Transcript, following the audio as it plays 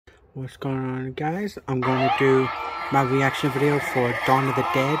What's going on, guys? I'm going to do my reaction video for Dawn of the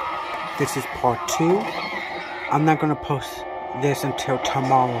Dead. This is part 2. I'm not going to post this until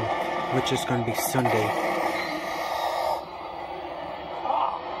tomorrow, which is going to be Sunday.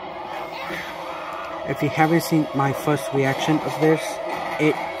 If you haven't seen my first reaction of this,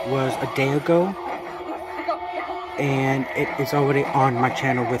 it was a day ago. And it is already on my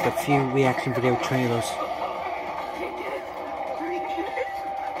channel with a few reaction video trailers.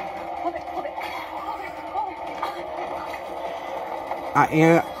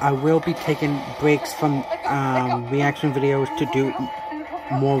 I will be taking breaks from reaction videos to do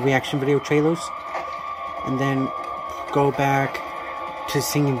more reaction video trailers, and then go back to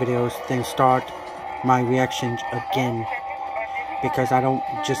singing videos, then start my reactions again, because I don't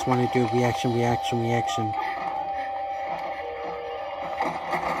just want to do reaction.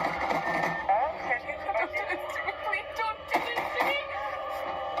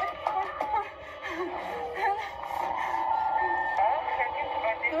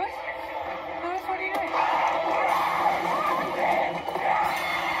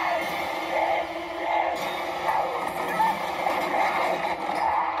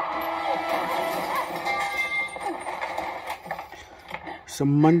 So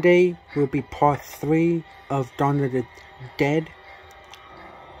Monday will be part 3 of Dawn of the Dead.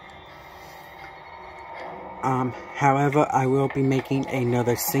 However, I will be making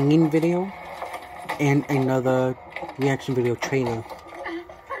another singing video and another reaction video trailer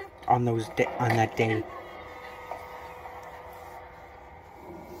on that day.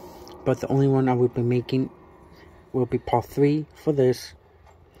 But the only one I will be making will be part 3 for this.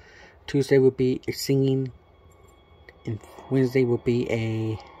 Tuesday will be a singing, and Wednesday will be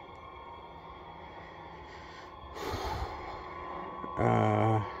a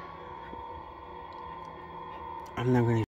I'm not really